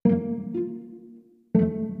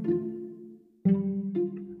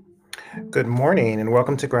Good morning and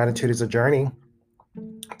welcome to Gratitude is a Journey.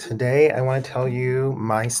 Today, I want to tell you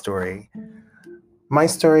my story. My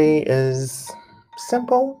story is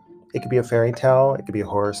simple. It could be a fairy tale, it could be a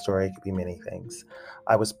horror story, it could be many things.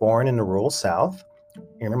 I was born in the rural South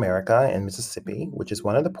in America, in Mississippi, which is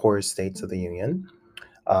one of the poorest states of the Union.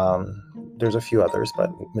 There's a few others, but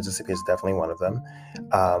Mississippi is definitely one of them.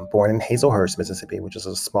 Born in Hazelhurst, Mississippi, which is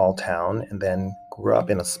a small town, and then grew up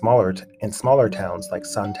in smaller towns like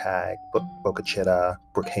Sontag, Boca Chica,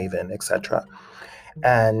 Brookhaven, etc.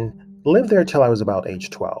 And lived there till I was about age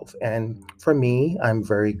 12. And for me, I'm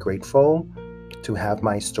very grateful to have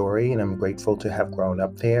my story, and I'm grateful to have grown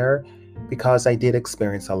up there because I did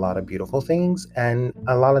experience a lot of beautiful things and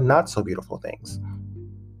a lot of not so beautiful things.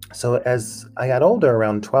 So as I got older,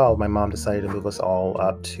 around 12, my mom decided to move us all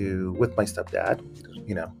up with my stepdad,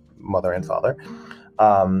 mother and father,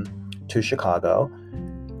 um, to Chicago.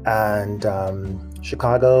 And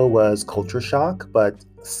Chicago was culture shock, but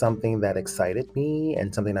something that excited me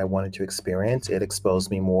and something I wanted to experience. It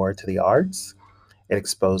exposed me more to the arts. It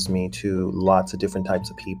exposed me to lots of different types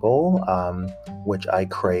of people, which I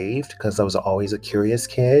craved because I was always a curious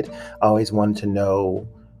kid. I always wanted to know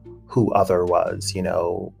who other was,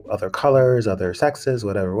 other colors, other sexes,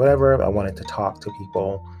 whatever. I wanted to talk to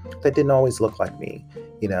people that didn't always look like me,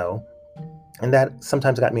 you know. And that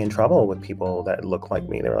sometimes got me in trouble with people that look like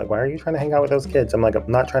me. They were like, why are you trying to hang out with those kids? I'm like, I'm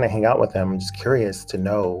not trying to hang out with them. I'm just curious to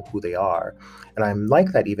know who they are. And I'm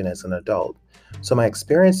like that even as an adult. So my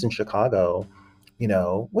experience in Chicago,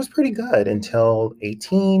 was pretty good until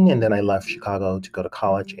 18. And then I left Chicago to go to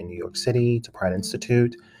college in New York City to Pratt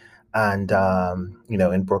Institute and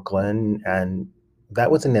in Brooklyn, and that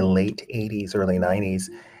was in the late 80s, early 90s.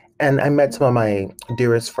 And I met some of my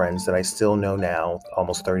dearest friends that I still know now,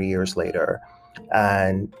 almost 30 years later.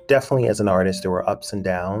 And definitely as an artist, there were ups and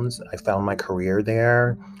downs. I found my career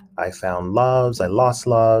there. I found loves, I lost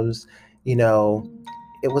loves. You know,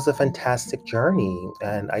 it was a fantastic journey.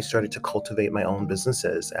 And I started to cultivate my own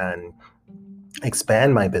businesses and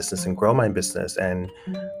expand my business and grow my business, and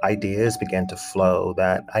ideas began to flow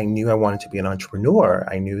that I knew I wanted to be an entrepreneur.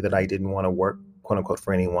 I knew that I didn't want to work, quote unquote,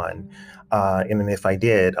 for anyone, and if I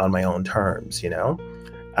did, on my own terms,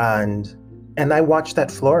 and I watched that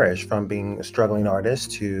flourish from being a struggling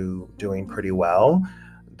artist to doing pretty well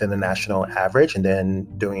than the national average, and then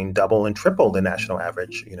doing double and triple the national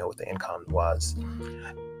average, what the income was.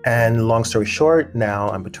 And long story short, now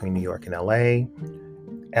I'm between New York and LA.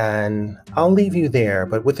 And I'll leave you there.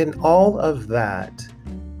 But within all of that,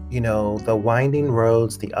 the winding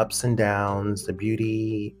roads, the ups and downs, the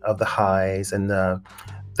beauty of the highs, and the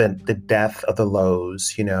death of the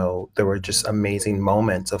lows, there were just amazing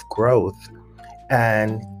moments of growth.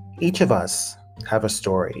 And each of us have a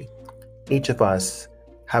story. Each of us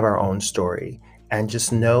have our own story. And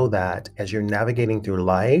just know that as you're navigating through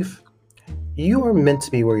life, you are meant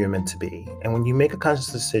to be where you're meant to be. And when you make a conscious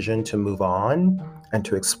decision to move on and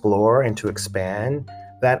to explore and to expand,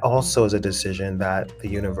 that also is a decision that the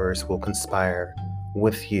universe will conspire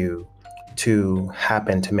with you to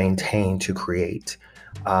happen, to maintain, to create.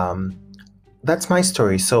 That's my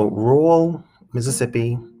story. So rural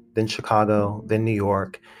Mississippi, then Chicago, then New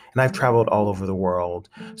York, and I've traveled all over the world.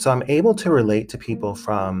 So I'm able to relate to people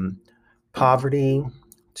from poverty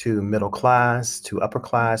to middle class, to upper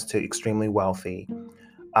class, to extremely wealthy.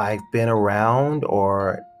 I've been around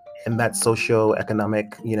or in that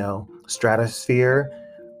socioeconomic, stratosphere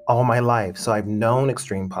all my life. So I've known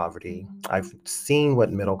extreme poverty. I've seen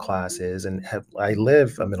what middle class is and I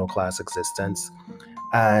live a middle class existence.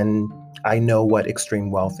 And I know what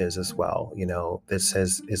extreme wealth is as well. This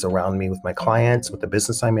is around me with my clients, with the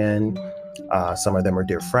business I'm in. Some of them are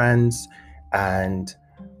dear friends. And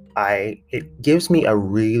it gives me a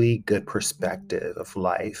really good perspective of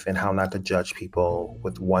life and how not to judge people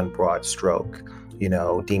with one broad stroke,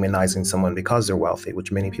 demonizing someone because they're wealthy,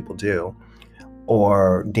 which many people do,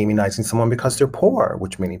 or demonizing someone because they're poor,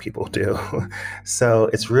 which many people do. So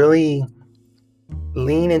it's really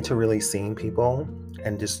lean into really seeing people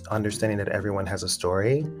and just understanding that everyone has a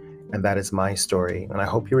story. And that is my story. And I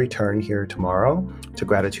hope you return here tomorrow to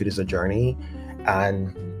Gratitude is a Journey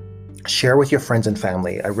and share with your friends and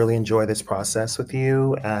family. I really enjoy this process with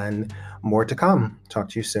you, and more to come. Talk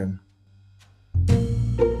to you soon.